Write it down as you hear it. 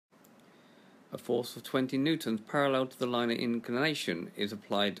A force of 20 newtons parallel to the line of inclination is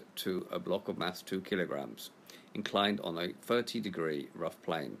applied to a block of mass 2 kilograms, inclined on a 30-degree rough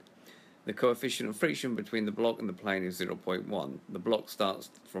plane. The coefficient of friction between the block and the plane is 0.1. The block starts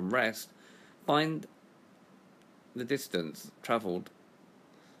from rest. Find the distance travelled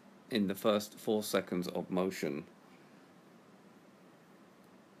in the first 4 seconds of motion.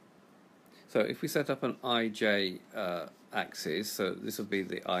 So if we set up an IJ axis, so this will be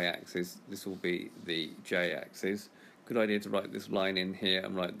the I axis, this will be the J axis. Good idea to write this line in here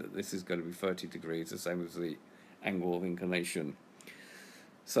and write that this is going to be 30 degrees, the same as the angle of inclination.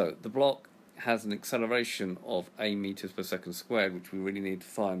 So the block has an acceleration of a meters per second squared, which we really need to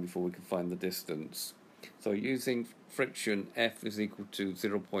find before we can find the distance. So using friction, F is equal to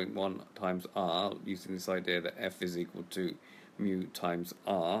 0.1 times R, using this idea that F is equal to mu times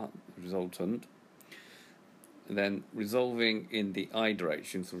R, resultant. And then resolving in the I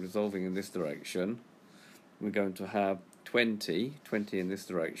direction, so resolving in this direction, we're going to have 20 in this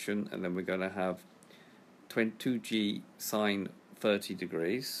direction, and then we're going to have 2g sine 30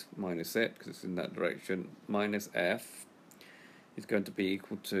 degrees, minus it, because it's in that direction, minus F is going to be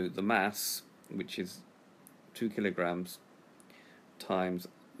equal to the mass, which is 2 kilograms, times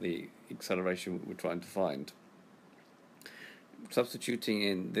the acceleration we're trying to find. Substituting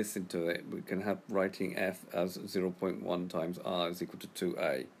in this into it, we can have writing F as 0.1 times R is equal to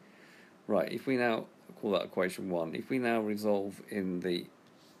 2A. Right, if we now call that equation 1, if we now resolve in the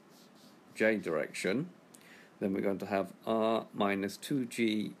J direction, then we're going to have R minus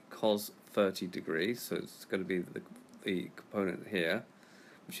 2G cos 30 degrees, so it's going to be the component here,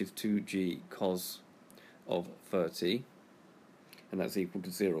 which is 2G cos of 30, and that's equal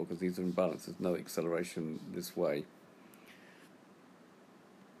to 0 because these are in balance, there's no acceleration this way.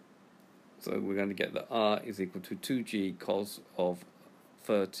 So we're going to get that R is equal to 2G cos of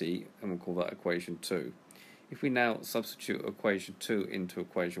 30, and we'll call that equation 2. If we now substitute equation 2 into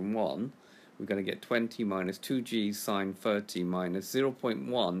equation 1, we're going to get 20 minus 2G sine 30 minus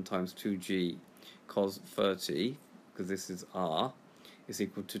 0.1 times 2G cos 30, because this is R, is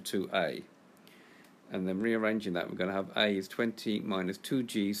equal to 2A. And then rearranging that, we're going to have A is 20 minus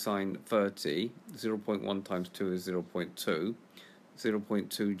 2G sine 30, 0.1 times 2 is 0.2.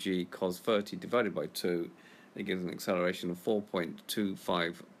 0.2g cos 30 divided by 2, it gives an acceleration of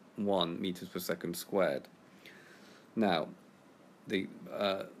 4.251 meters per second squared. Now, the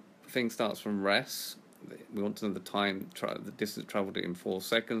thing starts from rest. We want to know the distance travelled in 4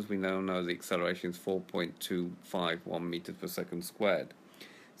 seconds. We now know the acceleration is 4.251 meters per second squared.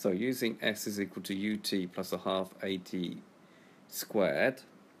 So using S is equal to ut plus a half at squared,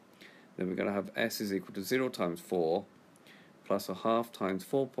 then we're going to have S is equal to 0 times 4 plus a half times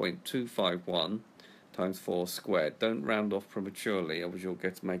 4.251 times 4 squared. Don't round off prematurely, otherwise you'll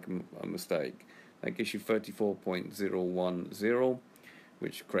get to make a mistake. That gives you 34.010,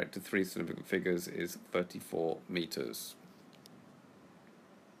 which correct to 3 significant figures is 34 meters.